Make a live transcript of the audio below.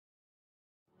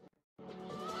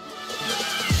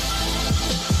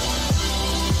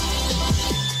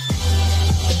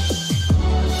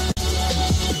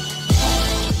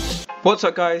What's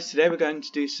up guys, today we're going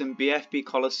to do some BFB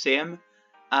Colosseum,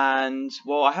 and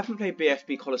well, I haven't played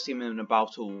BFB Colosseum in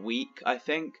about a week I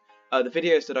think. The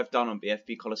videos that I've done on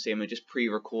BFB Colosseum are just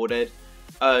pre-recorded,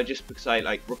 just because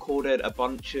I recorded a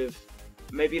bunch of,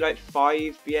 maybe 5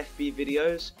 BFB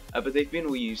videos, but they've been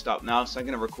all used up now, so I'm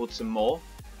going to record some more.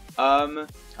 I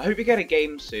hope you get a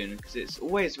game soon, because it's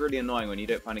always really annoying when you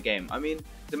don't find a game. I mean,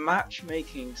 the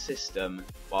matchmaking system,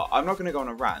 well, I'm not going to go on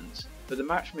a rant, but the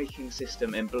matchmaking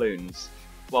system in Bloons,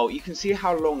 well, you can see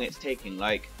how long it's taking.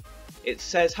 It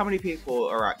says how many people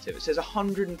are active. It says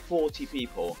 140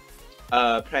 people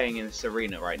playing in this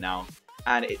arena right now,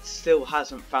 and it still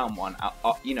hasn't found one,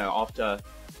 you know, after,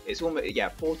 it's almost,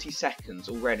 40 seconds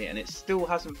already, and it still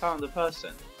hasn't found a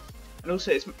person. And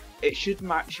also, it should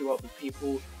match you up with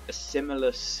people a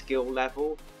similar skill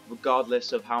level,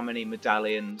 regardless of how many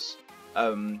medallions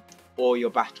or your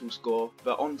battle score,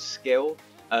 but on skill,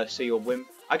 so your win,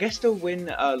 I guess the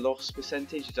win-loss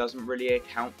percentage doesn't really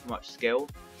account for much skill.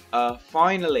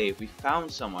 Finally, we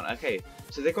found someone. Okay,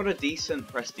 so they got a decent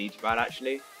prestige badge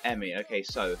actually. Emmy. Okay,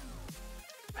 so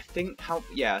I think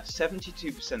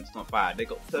 72% is not bad. They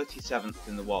got 37th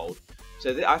in the world,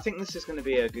 so I think this is going to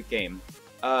be a good game.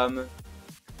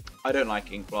 I don't like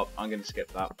Inkblop. I'm going to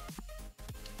skip that.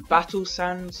 Battle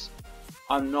Sands,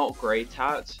 I'm not great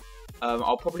at.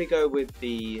 I'll probably go with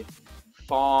the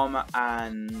farm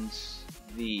and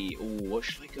the, what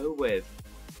should I go with?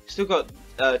 Still got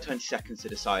 20 seconds to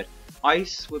decide.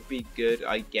 Ice would be good,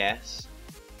 I guess.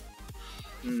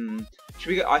 Should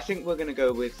we go? I think we're gonna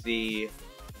go with the,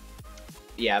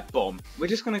 bomb. We're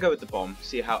just gonna go with the bomb.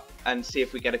 See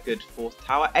if we get a good 4th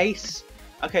tower. Ace.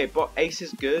 Okay, but Ace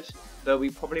is good, though we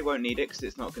probably won't need it because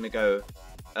it's not gonna go.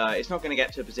 It's not gonna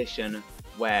get to a position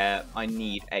where I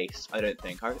need Ace. I don't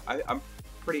think. I'm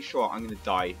pretty sure I'm gonna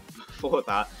die before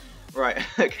that. Right,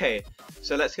 okay,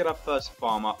 so let's get our first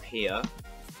farm up here.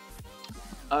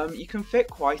 You can fit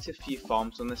quite a few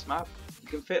farms on this map. You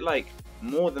can fit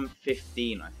more than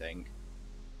 15,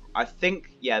 I think,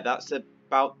 yeah, that's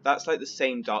like the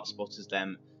same dark spot as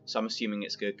them, so I'm assuming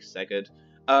it's good because they're good.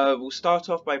 We'll start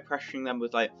off by pressuring them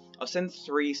with I'll send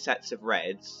 3 sets of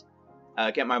reds,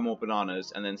 get my more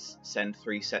bananas, and then send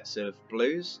 3 sets of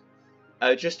blues.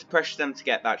 Just to pressure them to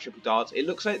get that triple dart. It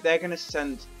looks like they're going to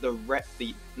send the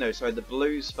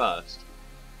blues first,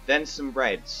 then some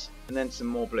reds, and then some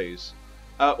more blues.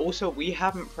 Also, we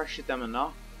haven't pressured them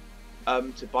enough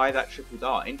to buy that triple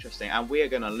dart. Interesting, and we are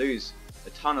going to lose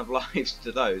a ton of lives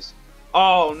to those.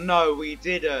 Oh no, we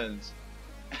didn't.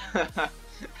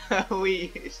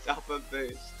 We used up a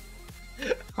boost.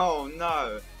 Oh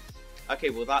no.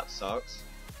 Okay, well that sucks.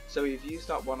 So we've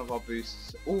used up one of our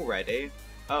boosts already.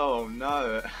 Oh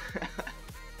no.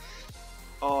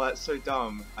 Oh, that's so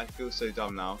dumb. I feel so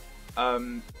dumb now.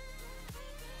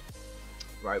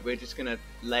 Right, we're just gonna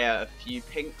lay out a few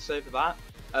pinks over that.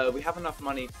 We have enough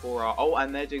money for our, oh,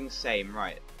 and they're doing the same,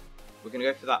 right. We're gonna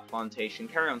go for that plantation,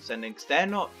 carry on sending, because they're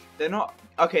not,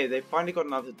 okay, they've finally got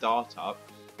another dart up,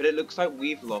 but it looks like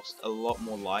we've lost a lot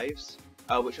more lives,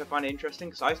 which I find interesting,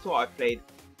 because I thought I played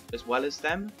as well as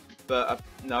them, but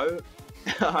no.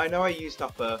 I know I used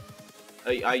up a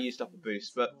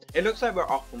boost, but it looks like we're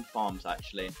up on farms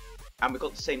actually, and we've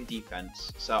got the same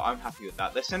defense, so I'm happy with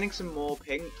that. They're sending some more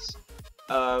pinks.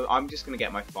 I'm just gonna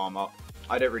get my farm up.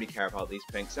 I don't really care about these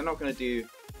pinks. They're not gonna do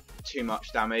too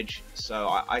much damage, so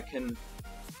I can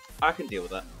deal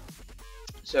with it.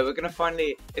 So we're gonna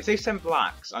finally, if they send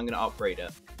blacks, I'm gonna upgrade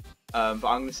it. But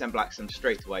I'm gonna send blacks them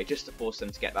straight away just to force them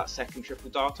to get that second triple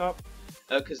dart up.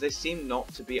 Because they seem not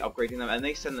to be upgrading them, and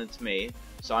they send them to me,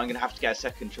 so I'm going to have to get a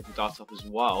second triple dart up as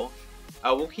well.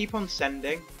 We'll keep on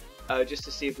sending, just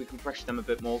to see if we can pressure them a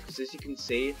bit more, because as you can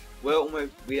see,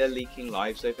 we are leaking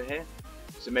lives over here,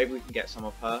 so maybe we can get some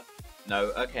of her.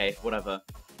 No, okay, whatever.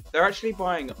 They're actually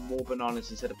buying more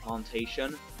bananas instead of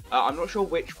plantation. I'm not sure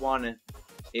which one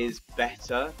is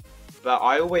better, but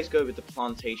I always go with the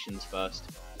plantations first,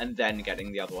 and then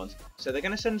getting the other ones. So they're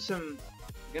going to send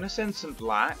some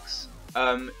blacks.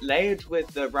 Layered with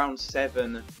the round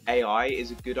 7 AI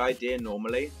is a good idea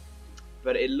normally,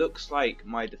 but it looks like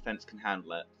my defense can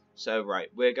handle it. So right,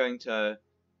 we're going to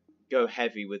go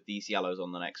heavy with these yellows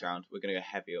on the next round. We're going to go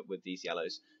heavy with these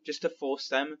yellows, just to force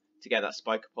them to get that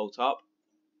spiker bolt up.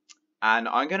 And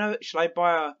I'm going to, should I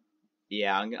buy a,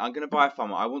 yeah, I'm going to buy a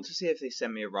farmer. I want to see if they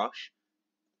send me a rush.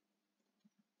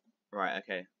 Right,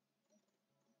 okay.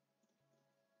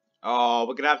 Oh,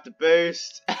 we're going to have to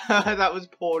boost. That was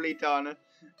poorly done.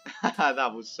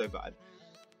 That was so bad.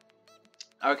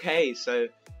 Okay, so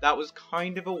that was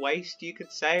kind of a waste, you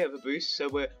could say, of a boost. So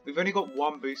we've only got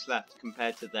 1 boost left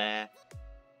compared to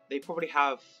they probably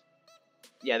have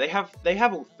Yeah, they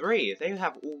have all three. They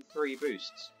have all three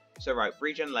boosts. So right,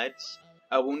 regen leads.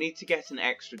 We'll need to get an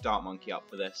extra dart monkey up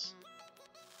for this.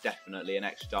 Definitely an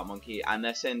extra dart monkey, and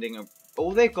they're sending a.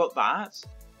 Oh, they've got that.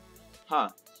 Huh.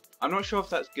 I'm not sure if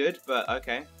that's good, but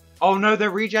okay. Oh no, they're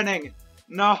regenning.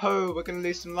 No, we're gonna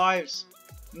lose some lives.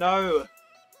 No.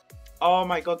 Oh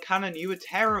my god, Cannon, you were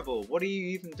terrible. What are you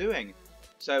even doing?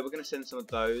 So we're gonna send some of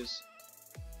those.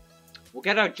 We'll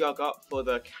get our jug up for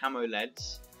the camo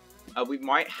leads. We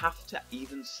might have to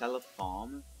even sell a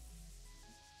farm.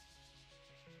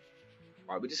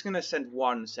 Right, we're just gonna send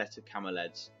one set of camo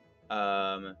leads.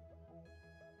 Come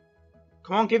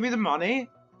on, give me the money.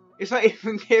 It's not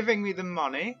even giving me the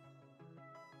money.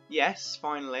 Yes,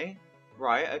 finally.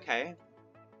 Right, okay.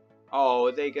 Oh,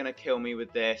 are they gonna kill me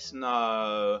with this?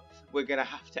 No. We're gonna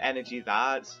have to energy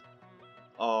that.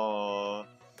 Oh.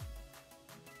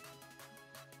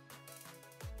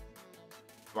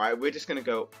 Right, we're just gonna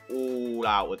go all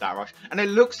out with that rush. And it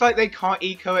looks like they can't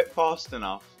eco it fast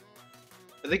enough.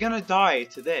 Are they gonna die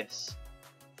to this?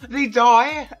 They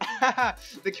die!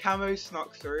 The camo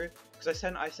snuck through. Because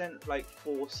I sent like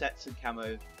 4 sets of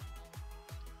camo.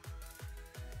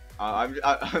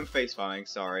 I'm face farming,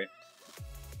 sorry.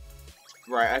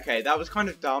 Right, okay, that was kind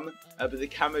of dumb, but the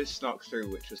camo snuck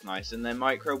through, which was nice, and their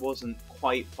micro wasn't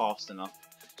quite fast enough.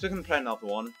 So we're gonna play another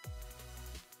one.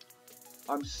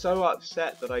 I'm so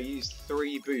upset that I used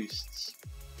 3 boosts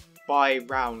by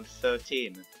round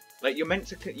 13. Like you're meant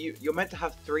to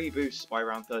have 3 boosts by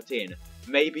round 13.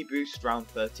 Maybe boost round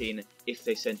 13 if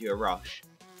they send you a rush.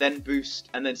 Then boost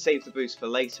and then save the boost for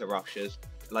later rushes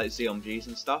like ZMGs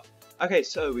and stuff. Okay,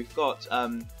 so we've got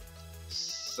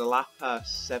Slapper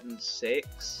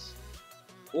 7-6.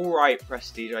 Alright,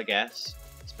 prestige, I guess.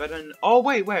 It's better than. Oh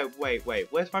wait,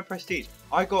 where's my prestige?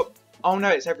 I got. Oh no,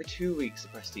 it's every 2 weeks the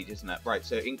prestige, isn't it? Right,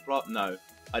 so ink blot, no.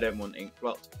 I don't want ink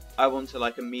blot. I want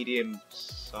like a medium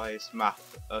sized map.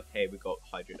 Okay, we got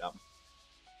Hydro Dam.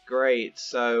 Great,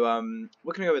 so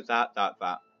we're gonna go with that.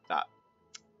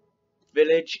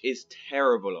 Village is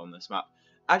terrible on this map.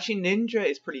 Actually, Ninja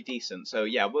is pretty decent, so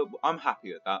yeah, I'm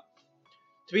happy with that.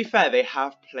 To be fair, they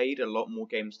have played a lot more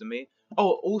games than me.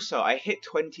 Oh, also, I hit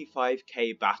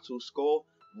 25k battle score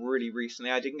really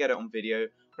recently. I didn't get it on video,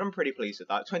 but I'm pretty pleased with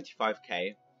that.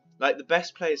 25k. Like, the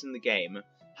best players in the game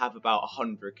have about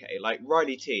 100k. Like,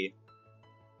 Riley T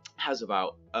has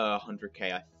about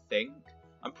 100k, I think.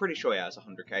 I'm pretty sure he has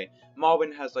 100k.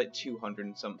 Marwin has like 200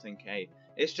 and something k.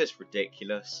 It's just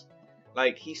ridiculous.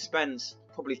 Like, he spends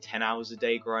probably 10 hours a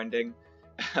day grinding.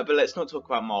 But let's not talk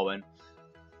about Marwin.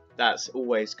 That's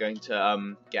always going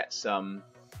to get some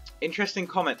interesting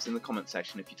comments in the comment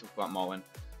section if you talk about Marwin.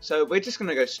 So we're just going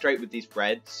to go straight with these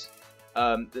reds.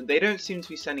 They don't seem to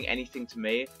be sending anything to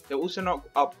me. They're also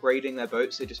not upgrading their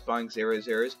boats, they're just buying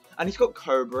 0-0s. And he's got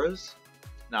Cobras.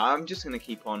 Now I'm just going to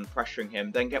keep on pressuring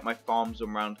him, then get my farms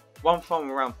on round, 1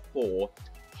 farm around 4.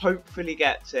 Hopefully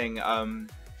getting 2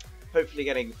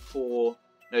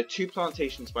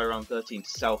 plantations by round 13 to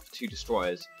sell for 2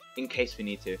 destroyers, in case we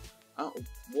need to. Oh,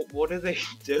 what are they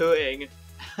doing?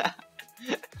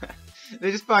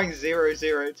 They're just buying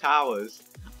 0-0 towers.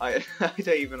 I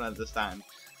don't even understand.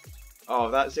 Oh,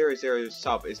 that 0-0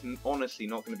 sub is honestly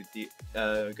not going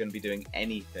to be doing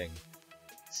anything.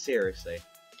 Seriously.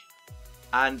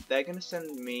 And they're going to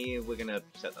send me. We're going to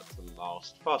set that to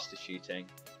last. Faster shooting.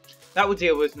 That will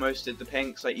deal with most of the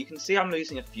pinks. Like you can see, I'm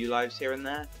losing a few lives here and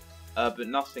there, but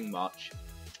nothing much.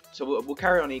 So we'll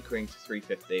carry on ecoing to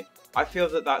 350. I feel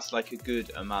that that's like a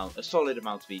good amount, a solid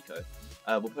amount of eco.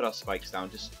 We'll put our spikes down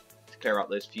just to clear up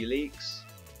those few leaks.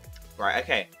 Right,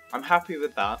 okay, I'm happy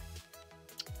with that.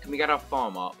 Can we get our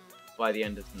farm up by the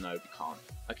end of the... No, we can't.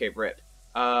 Okay, rip.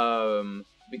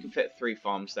 We can fit 3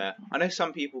 farms there. I know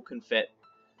some people can fit...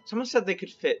 Someone said they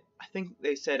could fit... I think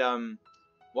they said, 1,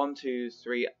 2,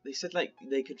 3... They said, like,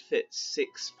 they could fit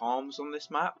 6 farms on this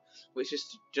map, which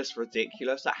is just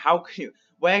ridiculous. Like, how can you...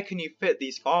 Where can you fit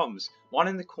these farms? 1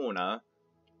 in the corner,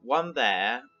 1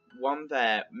 there, 1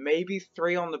 there, maybe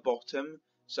 3 on the bottom.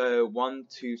 So 1,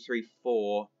 2, 3,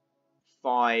 4,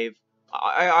 5.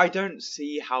 I don't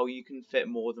see how you can fit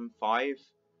more than 5.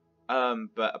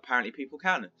 But apparently people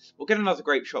can. We'll get another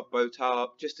grape shot bow tower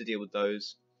up just to deal with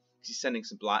those. Because he's sending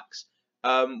some blacks.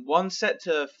 1 set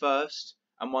to first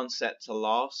and 1 set to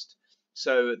last.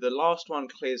 So the last one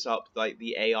clears up like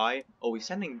the AI. Oh, he's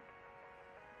sending.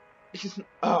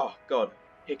 Oh god,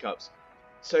 hiccups.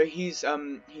 So he's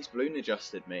balloon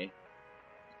adjusted me,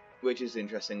 which is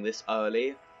interesting this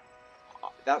early.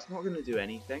 That's not going to do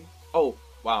anything. Oh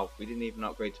wow, we didn't even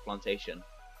upgrade to plantation.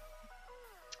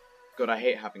 God, I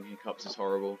hate having hiccups. It's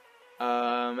horrible.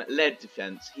 Lead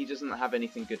defense. He doesn't have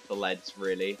anything good for leads,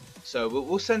 really. So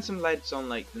we'll send some leads on,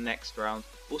 like, the next round.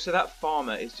 Also, that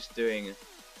farmer is just doing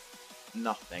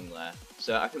nothing there.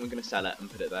 So I think we're going to sell it and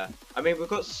put it there. I mean, we've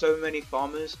got so many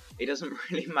farmers, it doesn't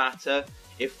really matter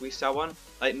if we sell one.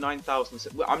 Like,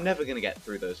 9,000... I'm never going to get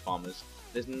through those farmers.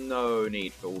 There's no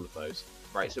need for all of those.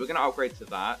 Right, so we're going to upgrade to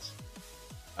that.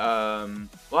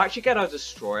 We'll actually get our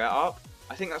destroyer up.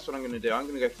 I think that's what I'm going to do. I'm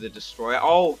going to go for the destroyer.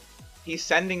 Oh, he's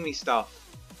sending me stuff.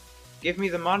 Give me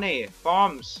the money.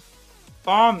 Farms.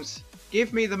 Farms.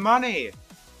 Give me the money.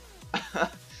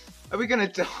 Are we going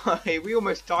to die? We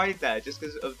almost died there just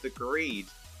because of the greed.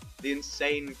 The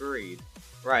insane greed.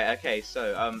 Right, okay,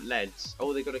 so, leads.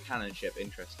 Oh, they got a cannon ship.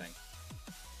 Interesting.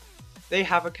 They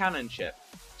have a cannon ship.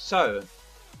 So,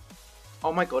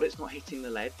 oh my god, it's not hitting the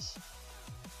leads.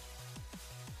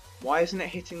 Why isn't it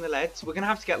hitting the leads? We're going to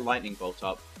have to get lightning bolt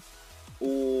up.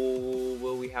 Or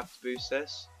will we have to boost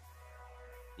this?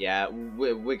 Yeah,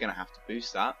 we're going to have to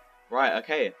boost that. Right,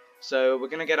 okay. So we're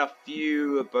going to get a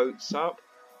few boats up.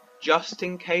 Just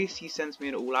in case he sends me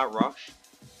an all-out rush.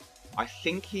 I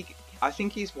think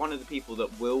he's one of the people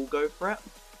that will go for it.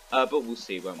 But we'll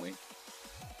see, won't we?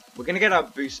 We're going to get our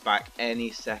boost back any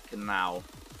second now.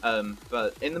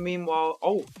 But in the meanwhile...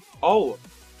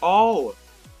 Oh!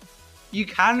 You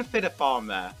can fit a farm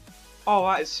there. Oh,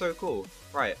 that is so cool.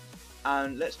 Right.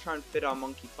 And let's try and fit our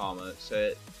monkey farmer so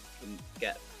it can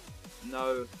get...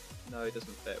 No, it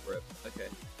doesn't fit. Rip. Okay.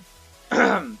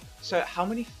 So how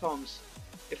many farms...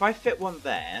 If I fit one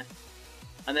there,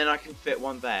 and then I can fit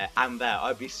one there and there,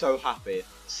 I'd be so happy.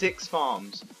 6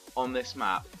 farms on this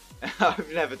map. I've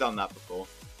never done that before.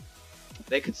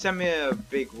 They could send me a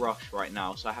big rush right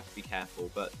now, so I have to be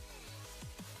careful, but...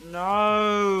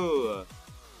 No!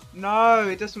 No,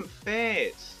 it doesn't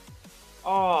fit!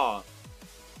 Oh,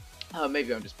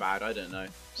 maybe I'm just bad, I don't know.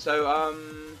 So,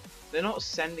 they're not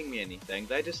sending me anything,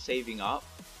 they're just saving up.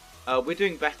 We're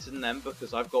doing better than them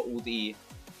because I've got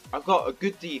a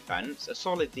good defense, a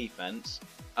solid defense.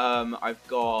 I've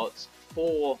got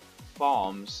 4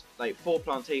 farms, like 4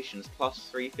 plantations plus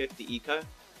 350 eco.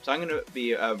 So I'm going to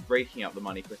be breaking up the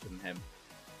money quicker than him.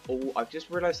 Oh, I've just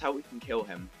realised how we can kill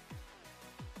him.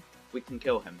 We can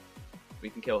kill him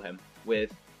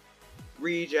with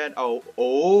regen.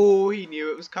 Oh, he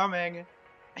knew it was coming.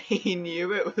 He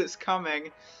knew it was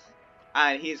coming.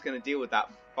 And he's going to deal with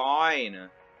that fine.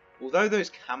 Although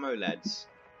those camo leads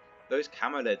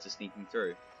are sneaking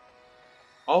through.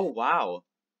 Oh, wow.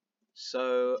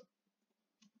 So,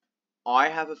 I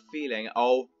have a feeling,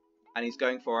 and he's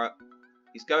going for it.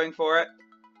 He's going for it.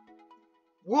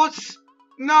 What?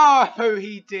 No,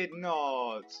 he did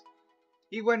not.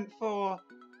 He went for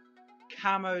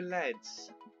camo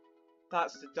leads.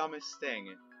 That's the dumbest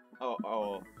thing.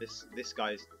 Oh, this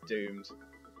guy's doomed.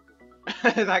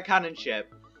 That cannon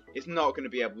ship is not going to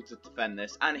be able to defend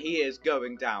this, and he is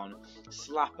going down.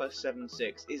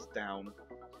 Slapper76 is down.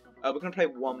 We're going to play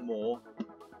one more.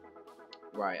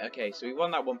 Right, okay, so we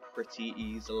won that one pretty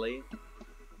easily.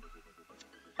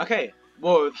 Okay,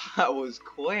 whoa, that was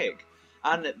quick.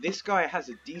 And this guy has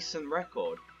a decent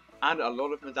record, and a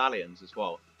lot of medallions as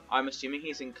well. I'm assuming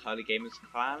he's in Curly Gamers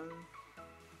Clan?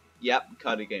 Yep,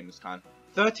 Curly Gamers Clan.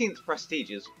 13th prestige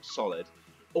is solid.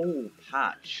 Oh,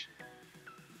 patch.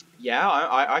 Yeah,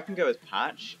 I can go with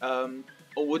patch.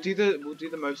 We'll do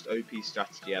the most OP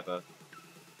strategy ever.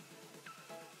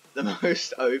 The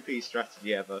most OP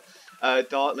strategy ever.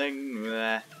 Dartling,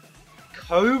 bleh.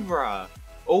 Cobra.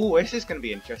 Oh, this is gonna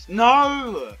be interesting.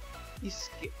 No,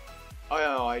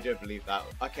 oh, I don't believe that.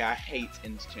 Okay, I hate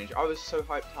interchange. I was so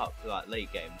hyped up for that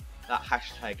late game, that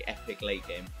hashtag epic late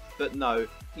game. But no,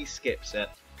 he skips it.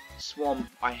 Swamp,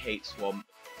 I hate Swamp.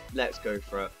 Let's go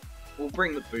for it. We'll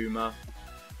bring the Boomer,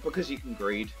 because you can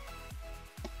greed.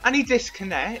 And he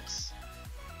disconnects.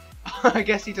 I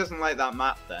guess he doesn't like that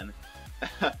map then.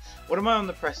 What am I on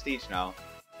the prestige now?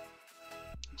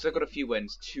 So I've got a few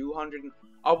wins. 200.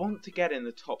 I want to get in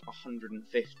the top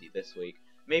 150 this week.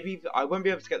 Maybe I won't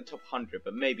be able to get the top 100,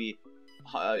 but maybe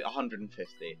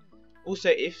 150. Also,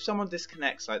 if someone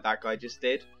disconnects like that guy just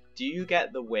did, do you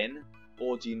get the win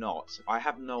or do you not? I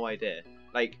have no idea.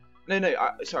 Like, no,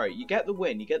 sorry, you get the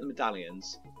win, you get the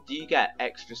medallions. Do you get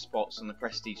extra spots on the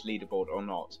prestige leaderboard or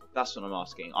not? That's what I'm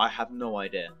asking. I have no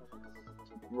idea.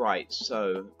 Right,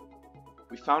 so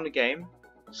we found a game.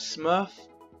 Smurf?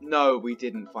 No, we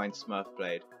didn't find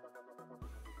Smurfblade.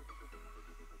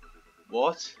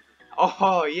 What?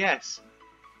 Oh, yes.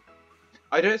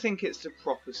 I don't think it's the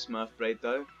proper Smurfblade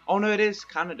though. Oh no, it is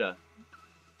Canada.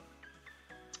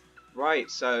 Right,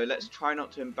 so let's try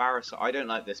not to embarrass her. I don't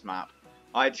like this map.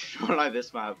 I do not like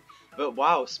this map. But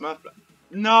wow, Smurfblade.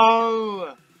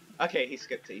 No! Okay, he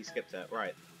skipped it. He skipped it.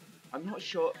 Right. I'm not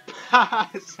sure.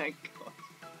 Thank God.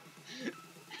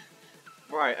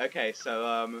 Right. Okay.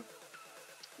 So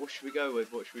what should we go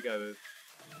with? What should we go with?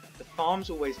 The farm's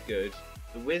always good.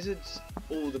 The wizards.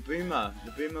 Oh, the boomer.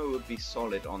 The boomer would be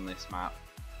solid on this map.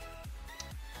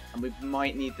 And we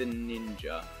might need the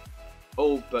ninja.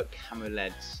 Oh, but camo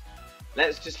leads.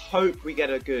 Let's just hope we get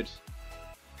a good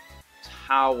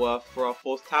tower for our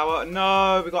 4th tower.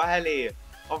 No, we got heli.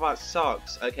 Oh, that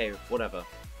sucks. Okay, whatever.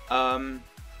 We'll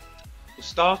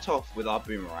start off with our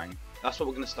boomerang. That's what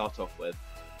we're going to start off with.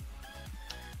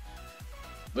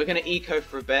 We're going to eco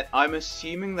for a bit. I'm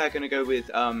assuming they're going to go with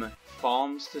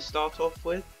farms to start off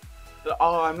with. But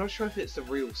I'm not sure if it's the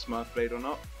real Smurfblade or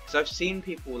not. So I've seen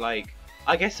people like...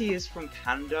 I guess he is from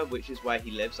Canada, which is where he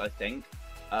lives, I think.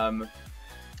 I'm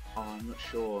not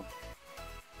sure.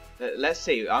 Let's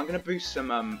see. I'm going to boost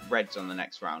some reds on the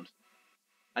next round.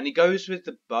 And he goes with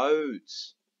the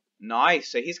boats.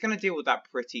 Nice. So he's going to deal with that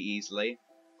pretty easily.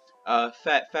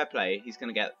 Fair play. He's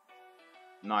going to get...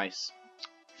 Nice.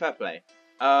 Fair play.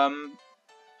 I'm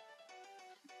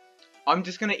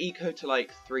just going to eco to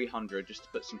like 300 just to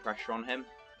put some pressure on him.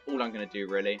 All I'm going to do,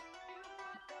 really.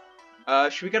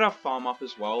 Should we get our farm up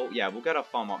as well? Yeah, we'll get our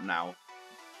farm up now.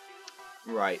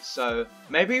 Right, so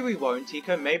maybe we won't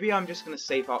eco. Maybe I'm just going to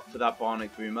save up for that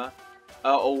Barnic Boomer.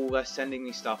 Oh, they're sending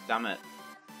me stuff. Damn it.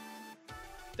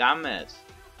 Damn it.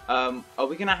 Are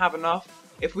we going to have enough?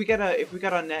 If we get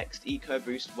our next eco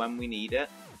boost when we need it,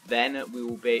 then we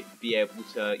will be able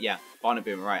to, yeah, Barnic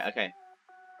Boomer. Right, okay.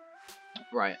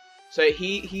 Right. So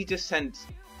he just sent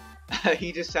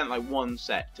like one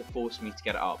set to force me to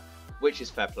get it up, which is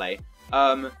fair play.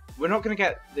 We're not going to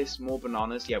get this more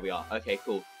bananas. Yeah, we are. Okay,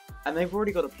 cool. And they've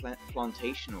already got a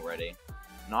plantation already.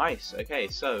 Nice. Okay,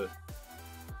 so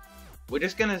we're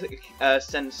just going to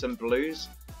send some blues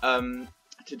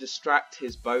to distract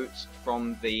his boat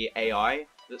from the AI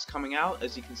that's coming out.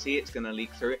 As you can see, it's going to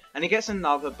leak through, and he gets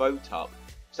another boat up.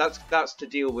 So that's to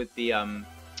deal with the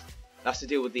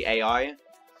AI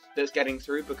that's getting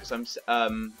through, because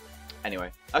I'm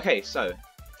anyway. Okay, so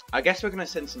I guess we're going to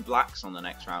send some blacks on the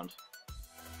next round.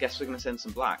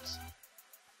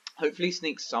 Hopefully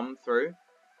sneak some through.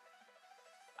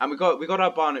 And we got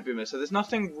our Barnet Boomer, so there's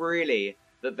nothing really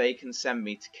that they can send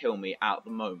me to kill me at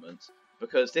the moment,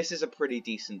 because this is a pretty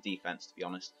decent defense, to be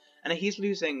honest. And he's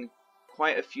losing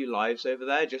quite a few lives over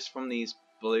there just from these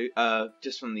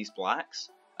blacks,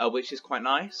 which is quite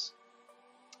nice.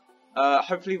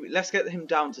 Hopefully, let's get him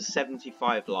down to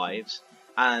 75 lives,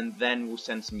 and then we'll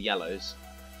send some yellows.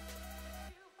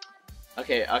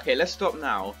 Okay, let's stop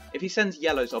now. If he sends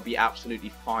yellows, I'll be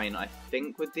absolutely fine, I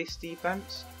think, with this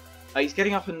defense. He's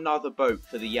getting up another boat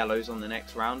for the yellows on the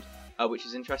next round, which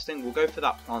is interesting. We'll go for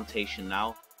that plantation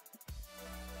now.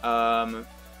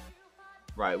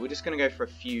 Right, we're just going to go for a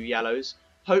few yellows.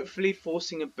 Hopefully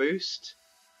forcing a boost.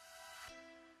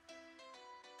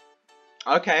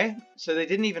 Okay, so they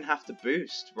didn't even have to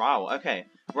boost. Wow, okay.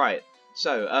 Right,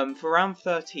 so for round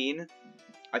 13,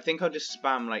 I think I'll just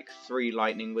spam like 3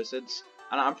 lightning wizards.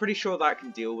 And I'm pretty sure that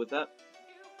can deal with it.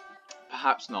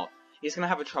 Perhaps not. He's going to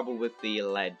have a trouble with the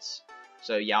leads.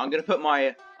 So yeah, I'm going to put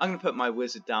my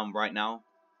wizard down right now.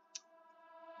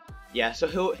 Yeah, so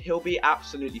he'll be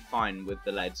absolutely fine with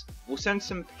the leads. We'll send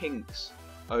some pinks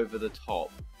over the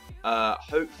top,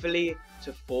 hopefully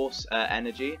to force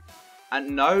energy.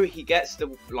 And no, he gets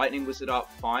the lightning wizard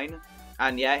up fine,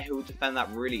 and yeah, he'll defend that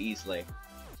really easily.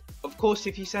 Of course,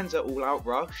 if he sends an all-out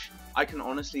rush, I can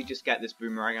honestly just get this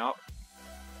boomerang up,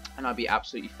 and I'll be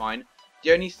absolutely fine.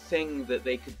 The only thing that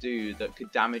they could do that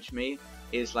could damage me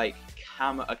is like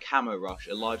a camo rush,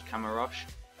 a large camo rush,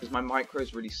 because my micro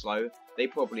is really slow. They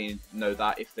probably know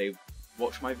that if they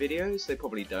watch my videos. They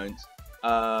probably don't.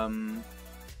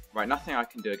 Right, nothing I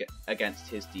can do against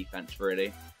his defense,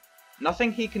 really.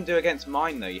 Nothing he can do against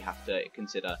mine, though, you have to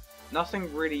consider.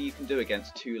 Nothing really you can do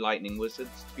against 2 lightning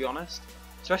wizards, to be honest.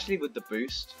 Especially with the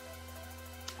boost.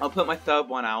 I'll put my 3rd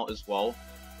one out as well.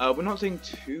 We're not doing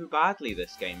too badly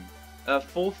this game.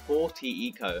 440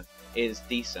 eco is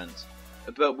decent.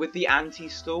 But with the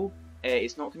anti-stall,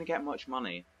 it's not going to get much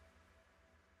money.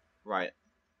 Right.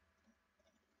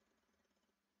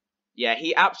 Yeah,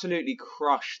 he absolutely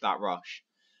crushed that rush.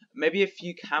 Maybe a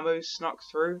few camos snuck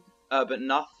through, but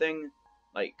nothing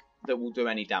like that will do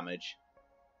any damage.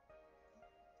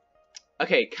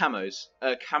 Okay, camos.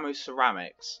 Camo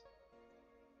ceramics.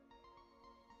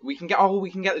 We can get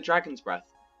the dragon's breath.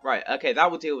 Right, okay,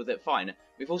 that will deal with it fine.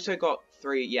 We've also got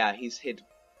 3, yeah, he's hid.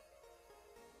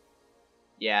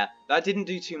 Yeah, that didn't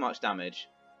do too much damage.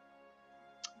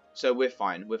 So we're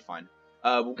fine, we're fine.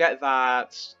 We'll get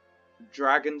that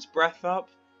dragon's breath up.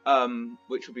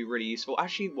 which would be really useful.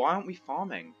 Actually, why aren't we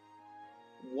farming?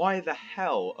 Why the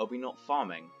hell are we not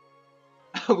farming?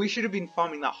 We should have been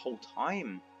farming that whole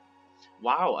time.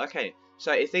 Wow, okay.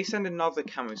 So if they send another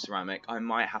camo ceramic, I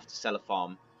might have to sell a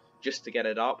farm just to get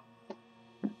it up.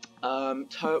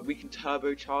 We can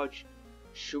turbocharge.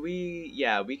 Should we?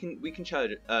 Yeah, we can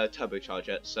turbocharge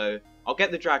it. So I'll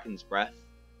get the Dragon's Breath.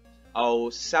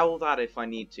 I'll sell that if I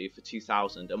need to for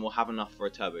 2,000, and we'll have enough for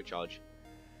a turbocharge.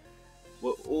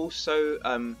 We'll also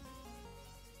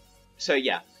so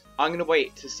yeah, I'm gonna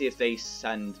wait to see if they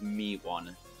send me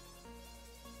one.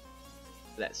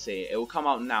 Let's see. It will come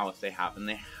out now if they have, and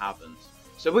they haven't.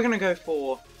 So we're gonna go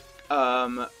for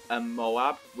a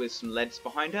Moab with some leads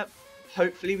behind it.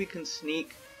 Hopefully we can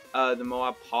sneak the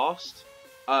Moab past.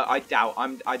 I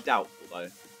doubtful though.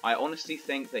 I honestly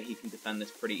think that he can defend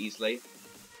this pretty easily.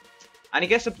 And he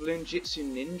gets a Bloon Jitsu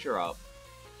Ninja up.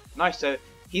 Nice, so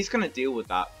he's gonna deal with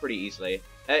that pretty easily.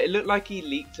 It looked like he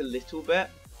leaked a little bit,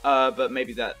 but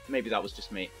maybe that was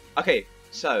just me. Okay,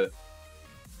 so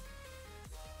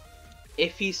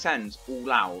if he sends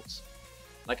all out,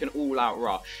 like an all out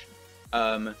rush,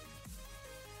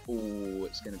 ooh,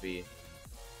 it's gonna be.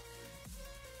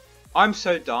 I'm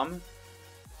so dumb.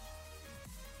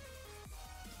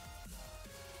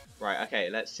 Right, okay,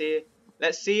 let's see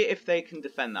if they can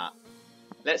defend that.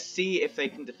 Let's see if they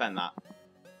can defend that.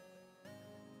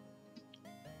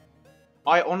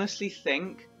 I honestly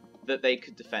think that they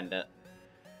could defend it.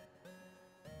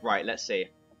 Right, let's see.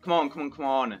 Come on, come on, come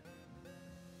on.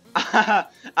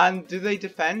 And do they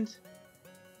defend?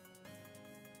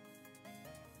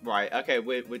 Right, okay,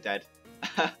 we're dead.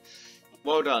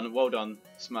 well done,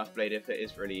 Smurfblade, if it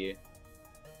is really you.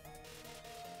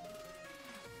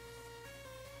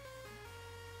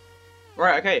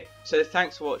 Right, okay, so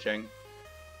thanks for watching.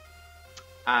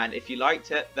 And if you liked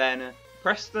it, then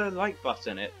press the like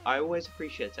button. I always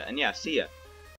appreciate it. And yeah, see ya.